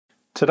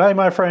Today,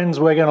 my friends,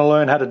 we're going to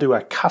learn how to do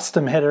a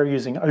custom header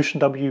using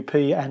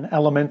OceanWP and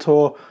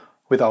Elementor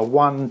with a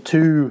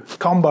 1-2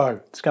 combo.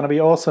 It's going to be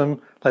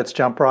awesome. Let's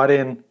jump right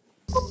in.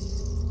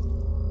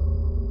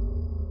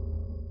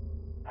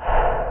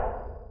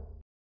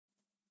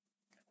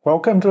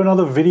 Welcome to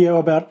another video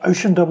about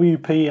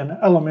OceanWP and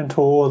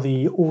Elementor,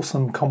 the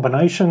awesome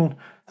combination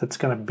that's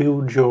going to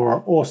build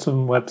your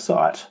awesome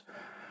website.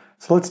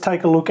 So let's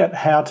take a look at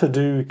how to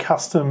do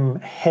custom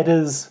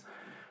headers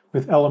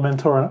with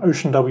Elementor and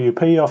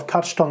OceanWP. I've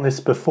touched on this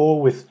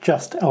before with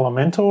just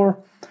Elementor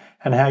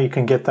and how you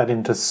can get that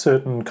into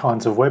certain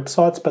kinds of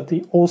websites. But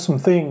the awesome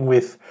thing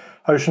with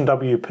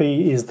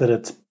OceanWP is that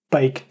it's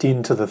baked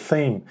into the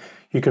theme.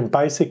 You can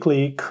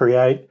basically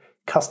create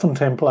custom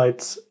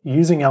templates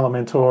using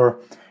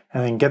Elementor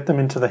and then get them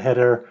into the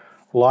header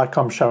like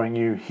I'm showing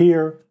you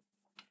here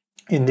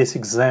in this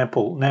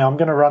example. Now I'm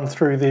going to run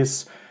through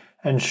this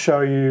and show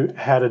you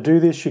how to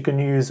do this. You can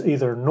use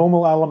either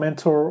normal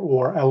Elementor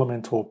or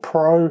Elementor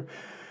Pro.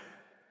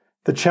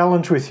 The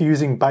challenge with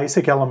using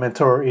basic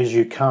Elementor is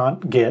you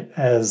can't get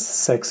as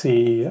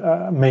sexy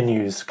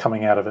menus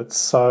coming out of it.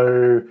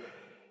 So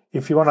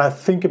if you want to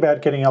think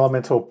about getting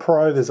Elementor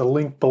Pro, there's a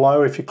link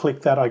below. If you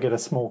click that, I get a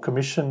small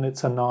commission.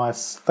 It's a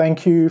nice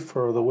thank you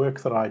for the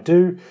work that I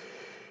do.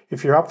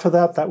 If you're up for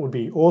that, that would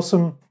be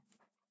awesome.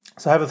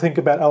 So have a think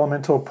about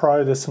Elementor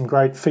Pro. There's some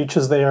great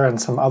features there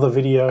and some other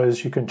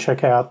videos you can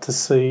check out to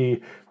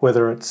see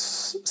whether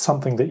it's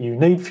something that you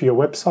need for your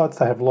websites.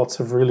 They have lots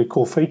of really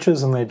cool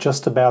features and they're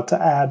just about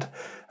to add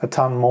a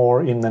ton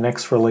more in the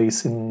next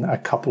release in a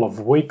couple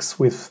of weeks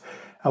with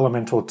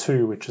Elementor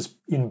 2, which is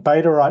in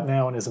beta right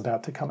now and is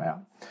about to come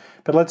out.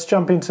 But let's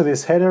jump into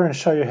this header and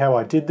show you how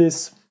I did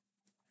this.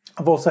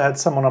 I've also had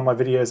someone on my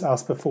videos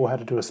ask before how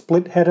to do a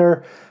split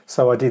header,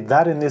 so I did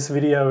that in this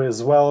video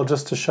as well,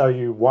 just to show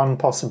you one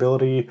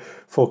possibility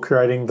for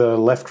creating the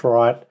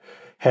left-right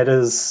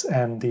headers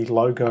and the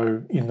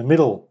logo in the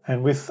middle.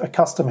 And with a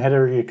custom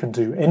header, you can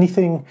do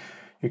anything.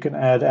 You can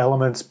add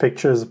elements,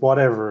 pictures,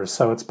 whatever.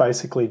 So it's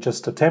basically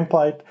just a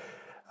template,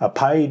 a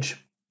page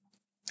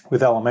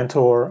with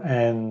Elementor,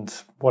 and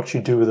what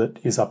you do with it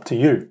is up to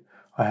you.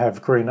 I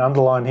have green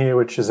underline here,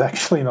 which is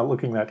actually not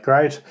looking that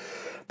great.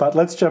 But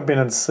let's jump in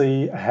and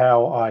see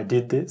how I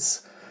did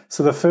this.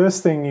 So the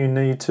first thing you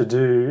need to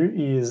do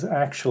is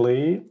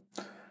actually,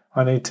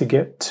 I need to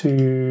get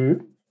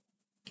to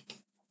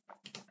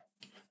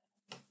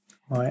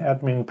my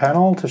admin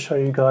panel to show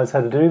you guys how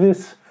to do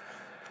this.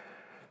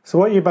 So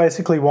what you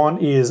basically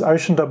want is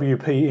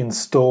OceanWP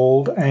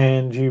installed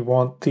and you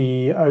want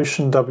the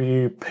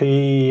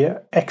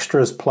OceanWP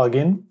Extras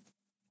plugin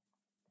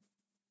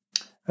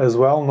as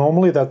well.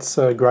 Normally that's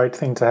a great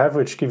thing to have,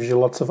 which gives you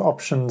lots of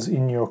options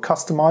in your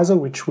customizer,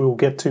 which we'll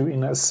get to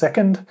in a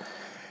second.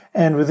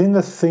 And within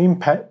the theme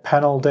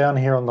panel down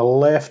here on the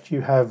left,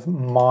 you have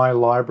My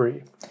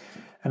Library.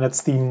 And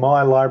it's the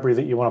My Library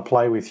that you want to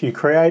play with. You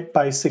create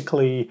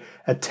basically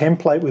a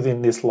template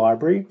within this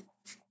library,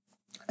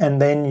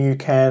 and then you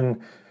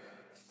can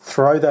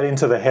throw that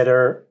into the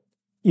header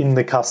in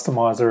the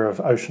customizer of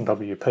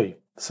OceanWP.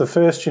 So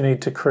first you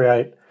need to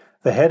create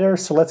the header.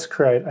 So let's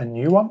create a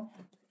new one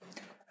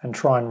and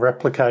try and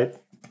replicate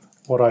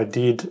what I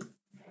did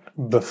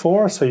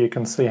before so you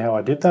can see how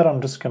I did that.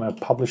 I'm just going to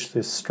publish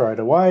this straight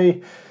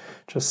away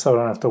just so I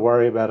don't have to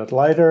worry about it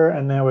later.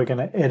 And now we're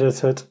going to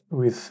edit it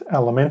with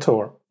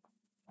Elementor.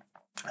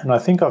 And I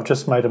think I've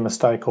just made a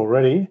mistake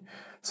already.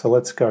 So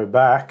let's go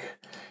back.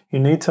 You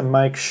need to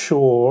make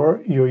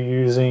sure you're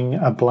using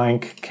a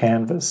blank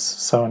canvas,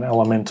 so an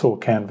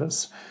Elementor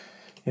canvas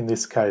in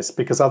this case,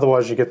 because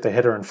otherwise you get the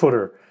header and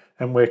footer,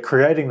 and we're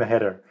creating the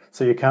header.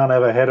 So you can't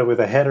have a header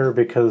with a header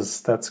because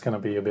that's going to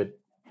be a bit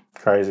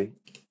crazy,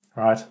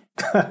 right?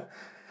 A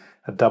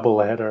double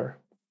header.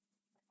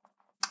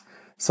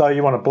 So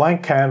you want a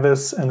blank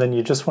canvas and then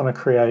you just want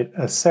to create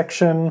a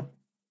section,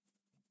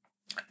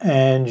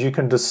 and you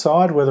can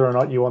decide whether or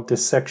not you want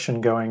this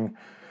section going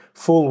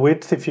full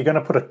width. If you're going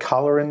to put a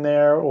color in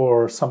there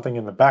or something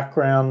in the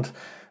background,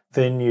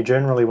 then you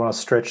generally want to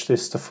stretch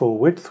this to full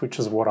width, which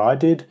is what I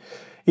did.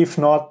 If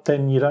not,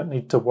 then you don't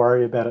need to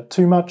worry about it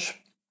too much,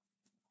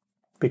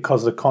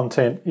 because the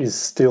content is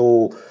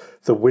still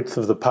the width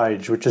of the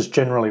page, which is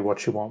generally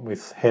what you want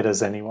with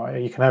headers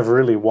anyway. You can have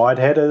really wide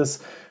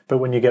headers, but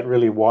when you get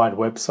really wide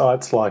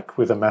websites, like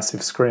with a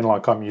massive screen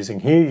like I'm using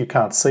here, you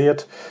can't see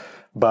it.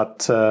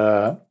 But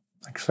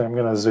actually, I'm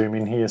going to zoom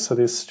in here so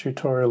this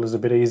tutorial is a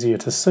bit easier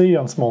to see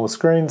on smaller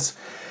screens.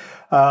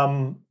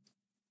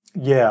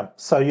 Yeah,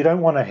 so you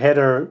don't want a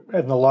header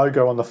and the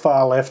logo on the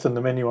far left and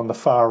the menu on the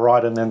far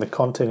right and then the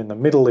content in the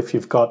middle if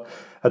you've got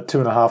a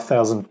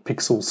 2,500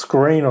 pixel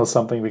screen or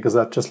something, because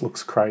that just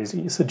looks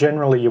crazy. So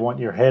generally you want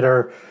your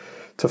header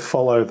to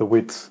follow the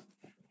width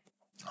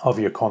of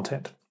your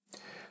content.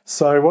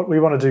 So what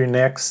we want to do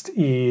next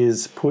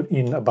is put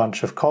in a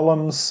bunch of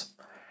columns,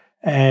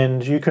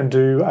 and you can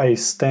do a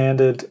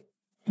standard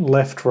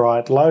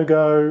left-right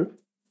logo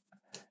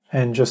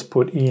and just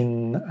put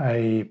in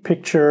a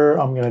picture.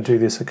 I'm going to do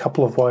this a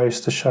couple of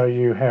ways to show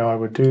you how I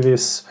would do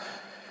this.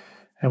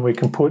 And we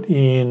can put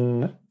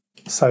in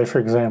say for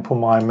example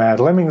my Mad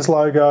Lemmings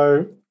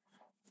logo,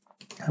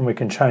 and we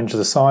can change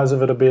the size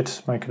of it a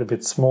bit, make it a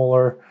bit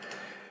smaller.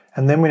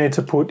 And then we need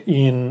to put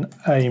in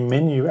a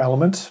menu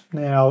element.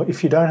 Now,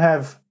 if you don't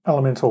have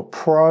Elementor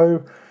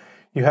Pro,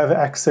 you have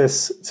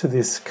access to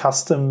this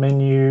custom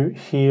menu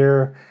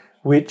here,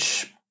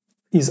 which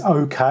is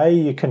okay.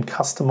 You can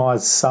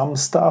customize some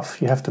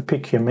stuff. You have to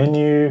pick your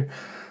menu.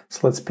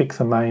 So let's pick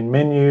the main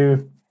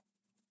menu.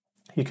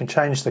 You can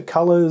change the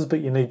colors, but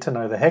you need to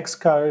know the hex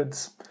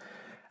codes.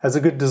 As a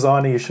good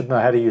designer, you should know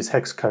how to use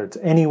hex codes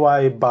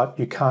anyway, but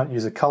you can't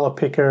use a color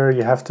picker.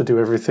 You have to do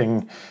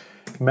everything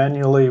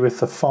manually with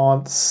the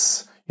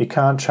fonts. You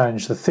can't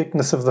change the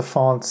thickness of the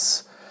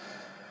fonts.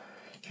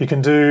 You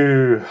can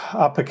do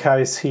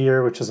uppercase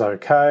here, which is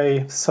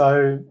okay.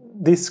 So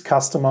this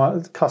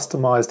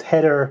customized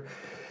header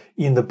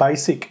in the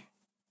basic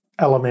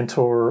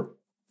Elementor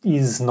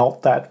is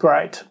not that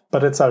great,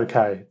 but it's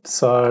okay.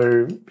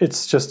 So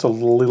it's just a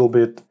little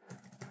bit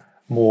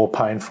more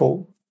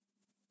painful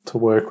to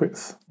work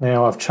with.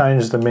 Now I've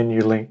changed the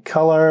menu link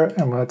color,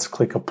 and let's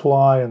click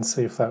apply and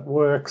see if that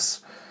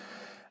works.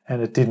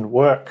 And it didn't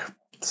work.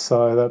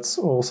 So that's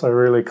also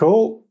really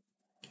cool.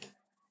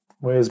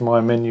 Where's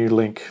my menu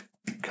link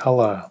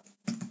color?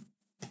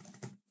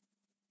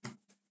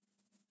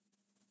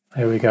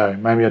 There we go.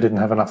 Maybe I didn't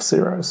have enough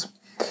zeros.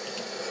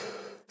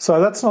 So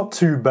that's not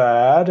too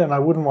bad, and I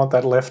wouldn't want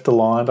that left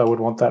aligned. I would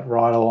want that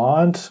right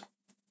aligned.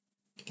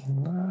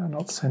 No,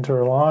 not center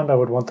aligned. I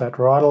would want that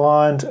right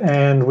aligned,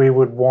 and we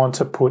would want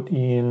to put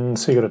in,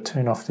 so you've got to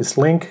turn off this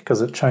link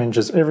because it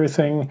changes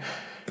everything.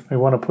 We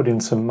want to put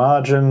in some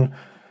margin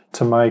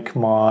to make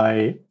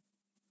my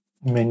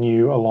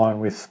menu align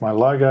with my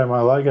logo.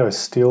 My logo is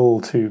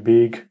still too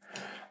big,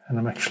 and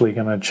I'm actually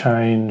going to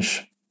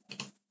change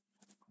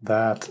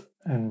that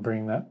and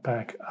bring that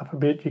back up a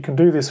bit. You can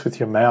do this with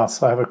your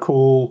mouse. I have a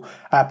cool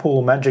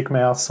Apple Magic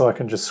Mouse, so I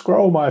can just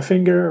scroll my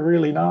finger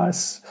really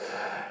nice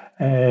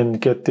and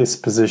get this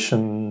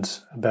positioned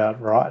about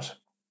right.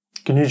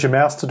 You can use your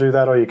mouse to do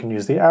that, or you can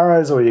use the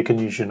arrows, or you can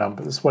use your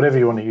numbers. Whatever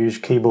you want to use,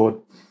 keyboard,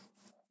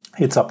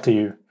 it's up to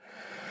you.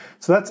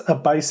 So that's a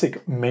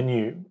basic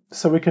menu.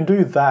 So we can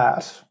do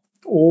that,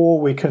 or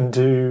we can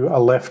do a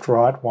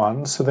left-right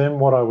one. So then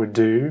what I would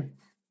do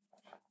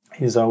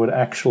is I would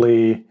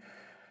actually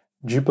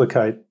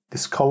duplicate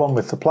this column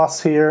with the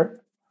plus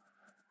here,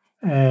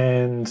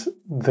 and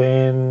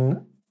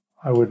then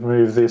I would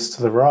move this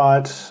to the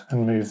right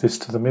and move this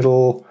to the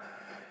middle,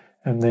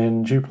 and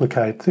then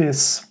duplicate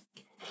this,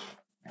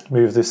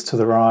 move this to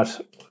the right,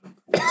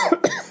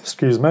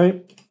 excuse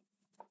me,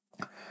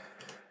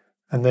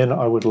 and then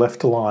I would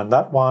left align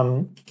that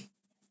one,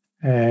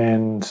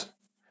 and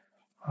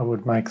I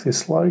would make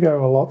this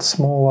logo a lot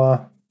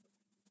smaller.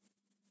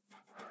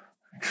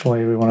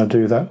 Actually, we want to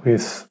do that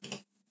with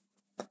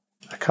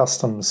a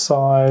custom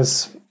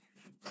size.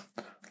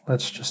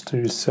 Let's just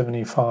do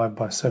 75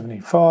 by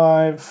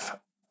 75.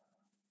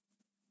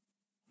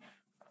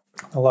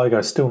 The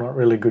logo's still not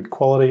really good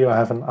quality. I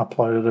haven't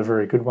uploaded a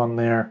very good one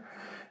there.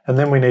 And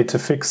then we need to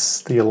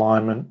fix the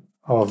alignment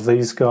of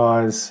these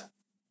guys.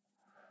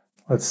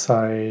 Let's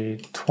say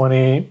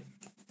 20.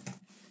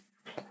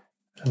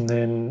 And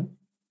then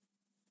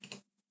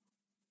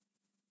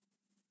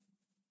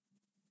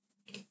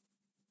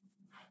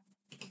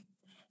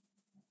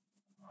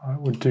I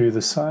would do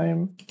the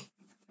same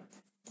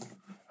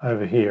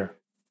over here.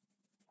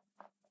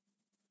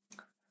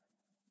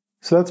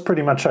 So that's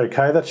pretty much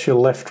okay. That's your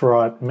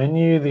left-right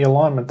menu. The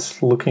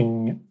alignment's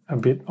looking a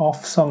bit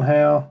off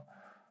somehow.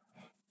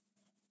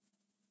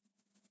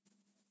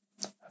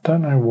 I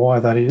don't know why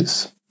that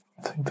is.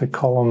 I think the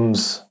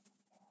columns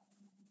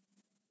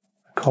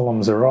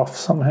are off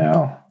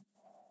somehow.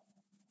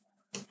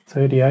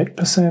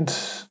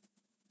 38%.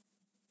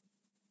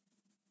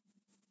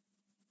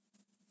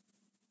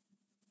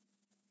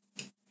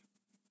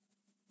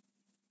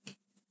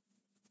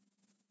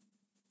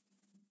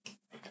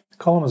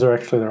 Columns are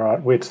actually the right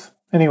width.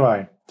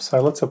 Anyway, so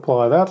let's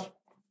apply that,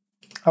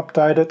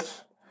 update it.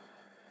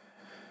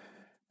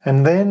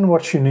 And then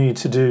what you need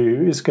to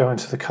do is go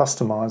into the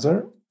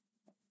customizer,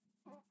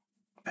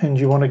 and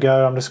you want to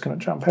go, I'm just going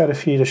to jump out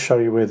of here to show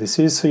you where this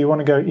is. So you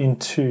want to go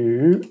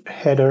into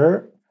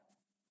header,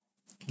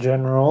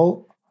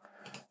 general,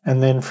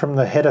 and then from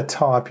the header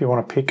type, you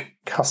want to pick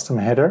custom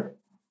header.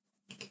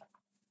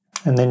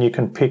 And then you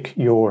can pick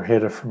your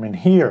header from in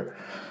here.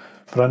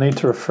 But I need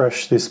to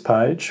refresh this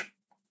page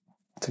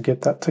to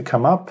get that to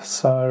come up.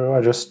 So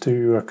I just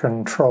do a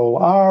Control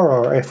R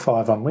or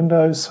F5 on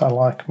Windows. I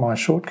like my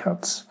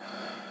shortcuts.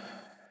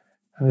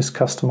 And this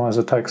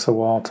customizer takes a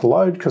while to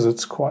load because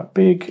it's quite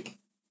big.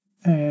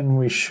 And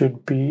we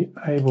should be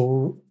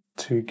able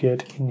to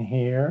get in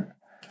here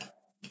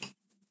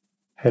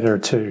header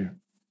 2.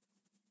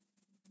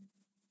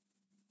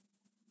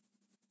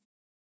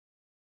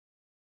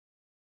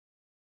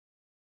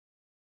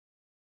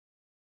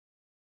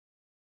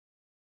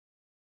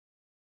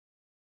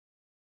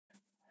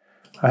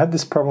 I had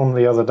this problem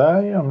the other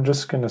day. I'm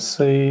just going to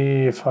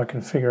see if I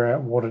can figure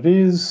out what it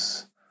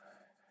is.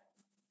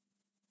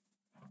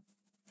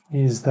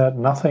 is that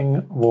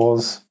nothing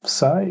was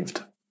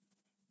saved.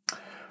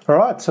 All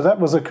right, so that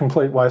was a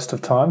complete waste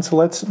of time. So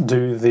let's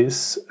do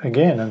this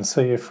again and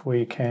see if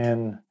we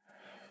can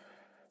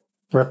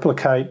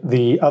replicate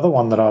the other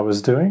one that I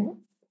was doing,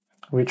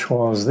 which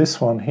was this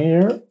one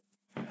here.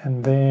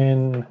 And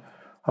then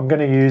I'm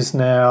going to use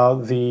now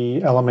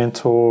the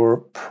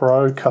Elementor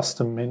Pro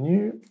custom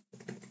menu.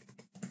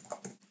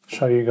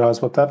 Show you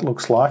guys what that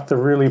looks like. The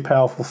really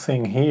powerful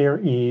thing here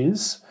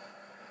is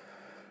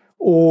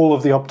all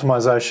of the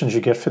optimizations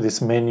you get for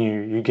this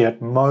menu. You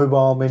get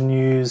mobile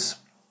menus,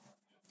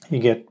 you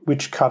get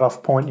which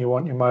cutoff point you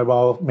want your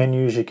mobile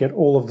menus, you get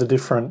all of the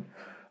different,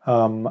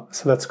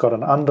 so that's got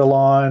an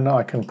underline,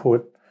 I can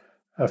put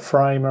a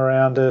frame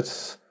around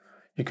it,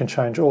 you can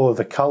change all of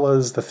the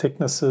colors, the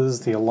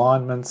thicknesses, the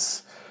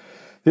alignments.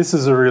 This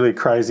is a really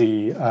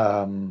crazy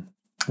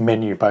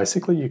menu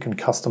basically. You can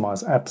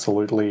customize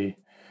absolutely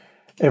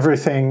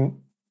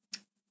everything,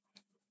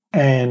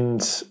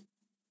 and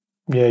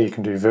yeah, you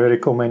can do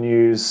vertical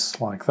menus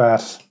like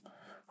that,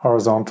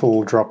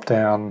 horizontal, drop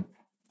down,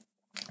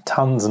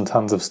 tons and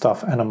tons of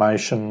stuff,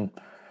 animation,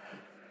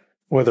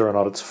 whether or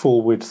not it's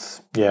full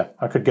width. Yeah,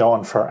 I could go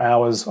on for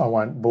hours. I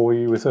won't bore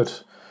you with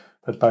it,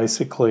 but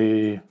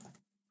basically,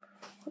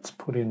 let's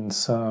put in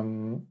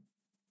some,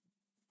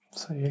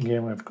 so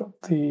again, we've got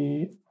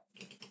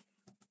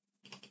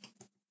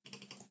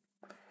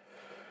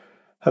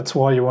that's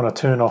why you want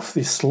to turn off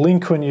this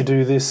link when you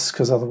do this,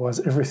 because otherwise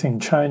everything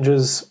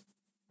changes.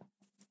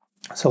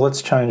 So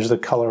let's change the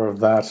color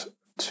of that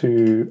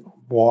to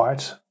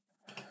white,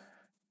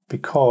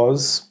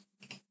 because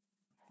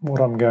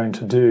what I'm going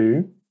to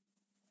do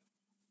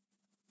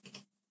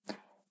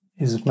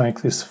is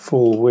make this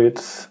full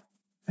width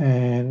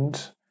and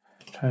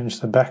change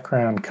the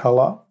background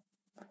color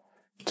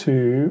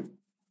to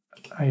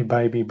a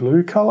baby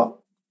blue color,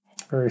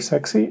 very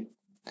sexy.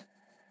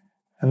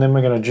 And then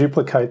we're going to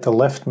duplicate the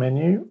left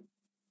menu,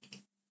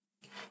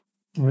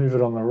 move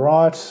it on the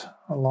right,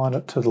 align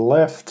it to the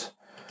left.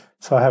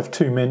 So I have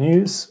two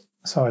menus,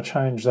 so I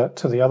change that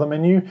to the other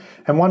menu.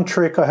 And one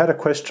trick, I had a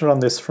question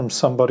on this from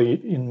somebody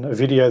in a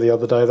video the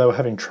other day. They were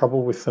having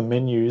trouble with the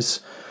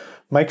menus.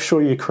 Make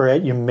sure you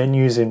create your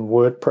menus in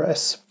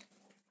WordPress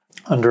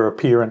under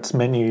Appearance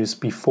Menus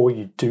before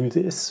you do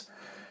this.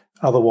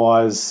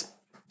 Otherwise,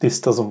 this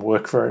doesn't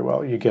work very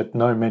well. You get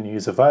no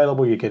menus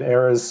available, you get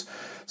errors.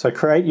 So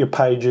create your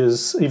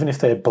pages, even if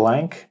they're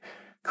blank,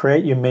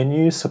 create your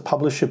menus, so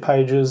publish your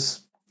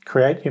pages,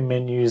 create your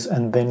menus,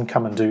 and then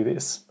come and do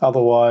this.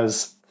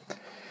 Otherwise,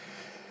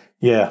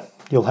 yeah,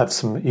 you'll have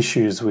some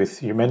issues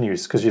with your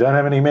menus because you don't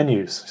have any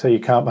menus, so you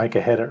can't make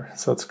a header.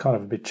 So it's kind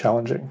of a bit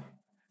challenging.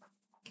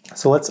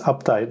 So let's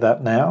update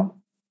that now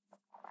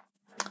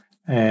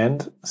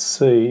and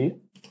see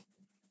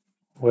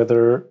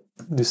whether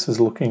this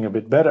is looking a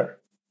bit better.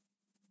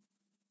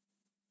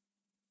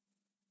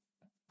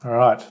 All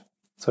right,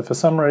 so for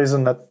some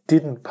reason that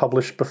didn't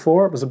publish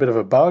before. It was a bit of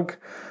a bug.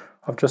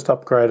 I've just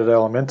upgraded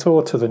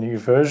Elementor to the new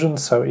version,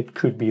 so it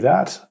could be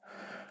that.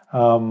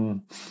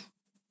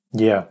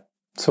 Yeah,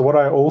 so what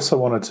I also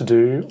wanted to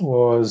do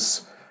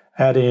was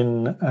add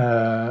in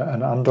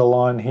an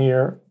underline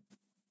here.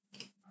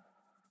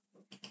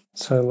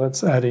 So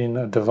let's add in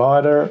a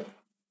divider.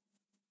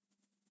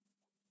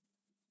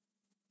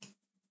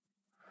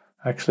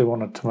 I actually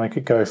wanted to make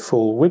it go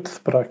full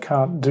width, but I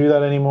can't do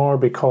that anymore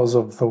because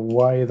of the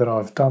way that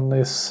I've done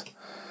this.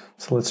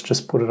 So let's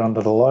just put it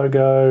under the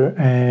logo,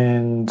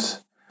 and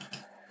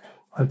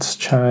let's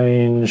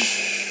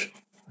change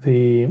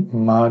the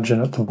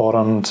margin at the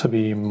bottom to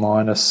be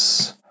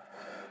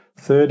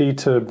 -30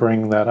 to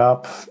bring that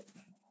up.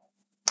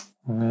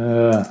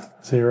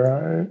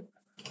 0,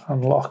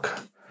 unlock.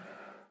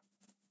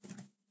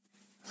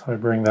 So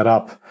bring that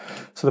up.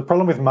 So the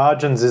problem with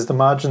margins is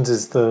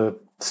the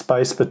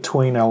space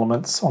between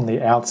elements on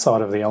the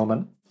outside of the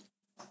element.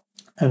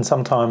 And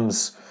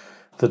sometimes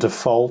the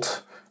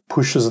default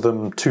pushes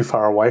them too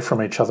far away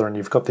from each other and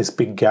you've got this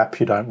big gap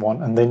you don't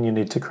want, and then you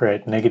need to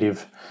create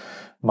negative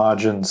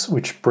margins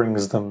which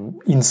brings them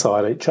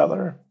inside each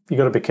other. You've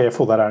got to be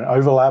careful they don't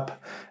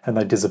overlap and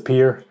they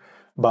disappear,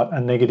 but a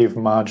negative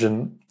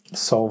margin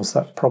solves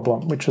that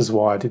problem, which is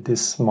why I did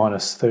this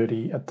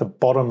 -30 at the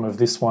bottom of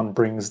this one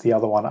brings the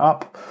other one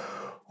up,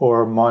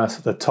 or minus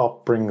at the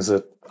top brings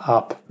it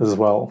up as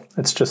well.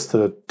 It's just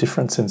the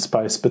difference in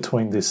space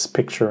between this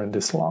picture and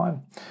this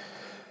line.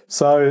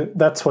 So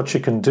that's what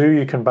you can do.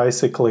 You can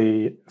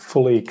basically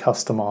fully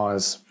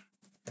customize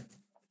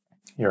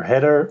your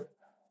header.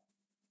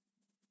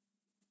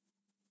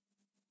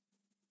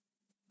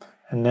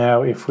 And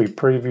now if we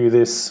preview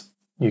this,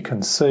 you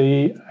can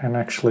see, and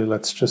actually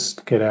let's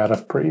just get out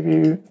of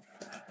preview.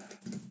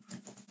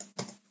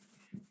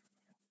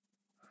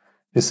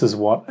 This is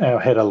what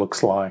our header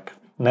looks like.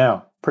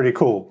 Now, pretty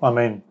cool. I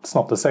mean, it's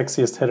not the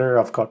sexiest header.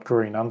 I've got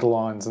green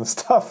underlines and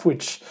stuff,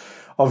 which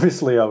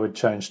obviously I would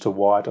change to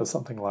white or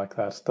something like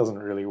that. It doesn't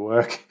really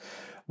work.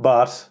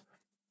 But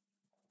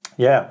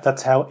yeah,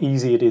 that's how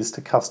easy it is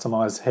to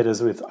customize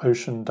headers with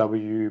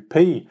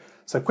OceanWP.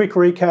 So quick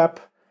recap.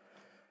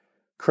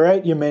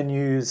 create your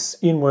menus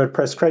in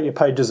WordPress, create your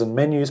pages and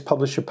menus,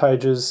 publish your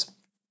pages,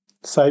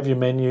 save your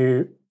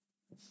menu,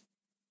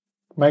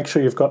 make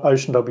sure you've got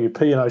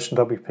OceanWP and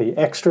OceanWP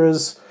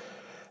extras,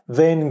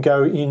 then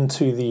go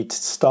into the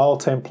style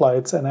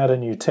templates and add a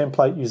new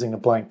template using a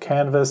blank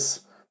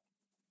canvas,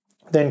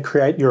 then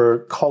create your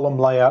column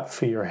layout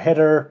for your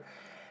header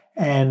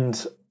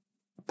and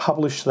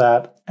publish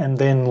that, and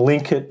then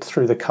link it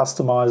through the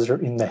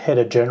customizer in the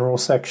header general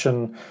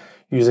section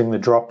using the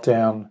drop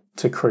down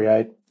to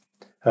create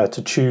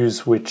to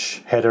choose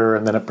which header,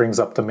 and then it brings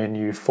up the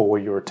menu for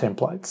your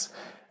templates.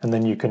 And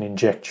then you can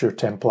inject your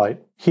template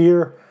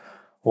here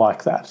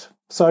like that.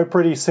 So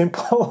pretty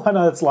simple. I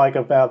know it's like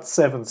about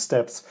 7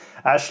 steps.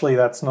 Ashley,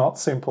 that's not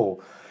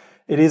simple.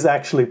 It is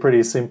actually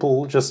pretty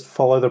simple. Just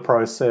follow the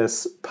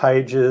process,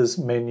 pages,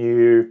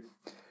 menu,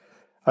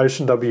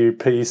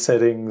 OceanWP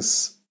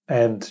settings,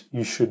 and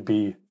you should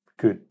be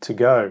good to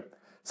go.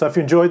 So if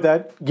you enjoyed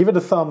that, give it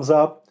a thumbs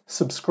up.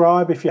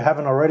 Subscribe if you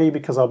haven't already,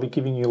 because I'll be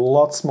giving you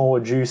lots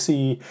more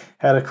juicy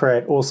how to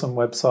create awesome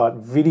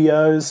website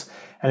videos.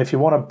 And if you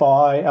want to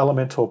buy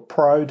Elementor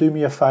Pro, do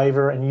me a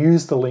favor and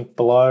use the link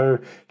below.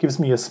 It gives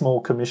me a small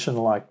commission,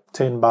 like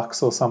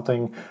 $10 or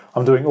something.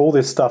 I'm doing all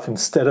this stuff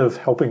instead of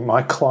helping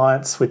my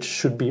clients, which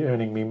should be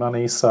earning me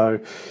money.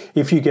 So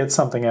if you get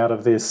something out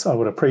of this, I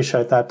would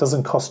appreciate that. It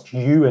doesn't cost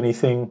you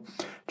anything.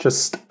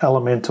 Just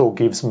Elementor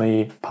gives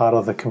me part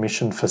of the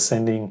commission for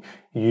sending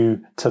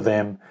you to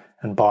them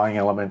and buying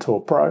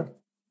Elementor Pro.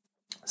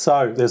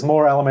 So there's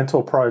more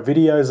Elementor Pro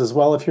videos as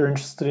well if you're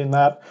interested in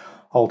that.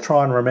 I'll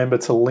try and remember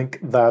to link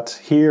that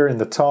here in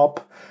the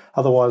top.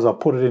 Otherwise, I'll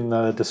put it in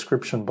the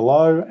description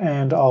below,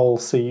 and I'll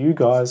see you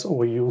guys,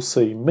 or you'll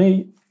see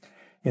me,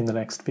 in the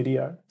next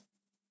video.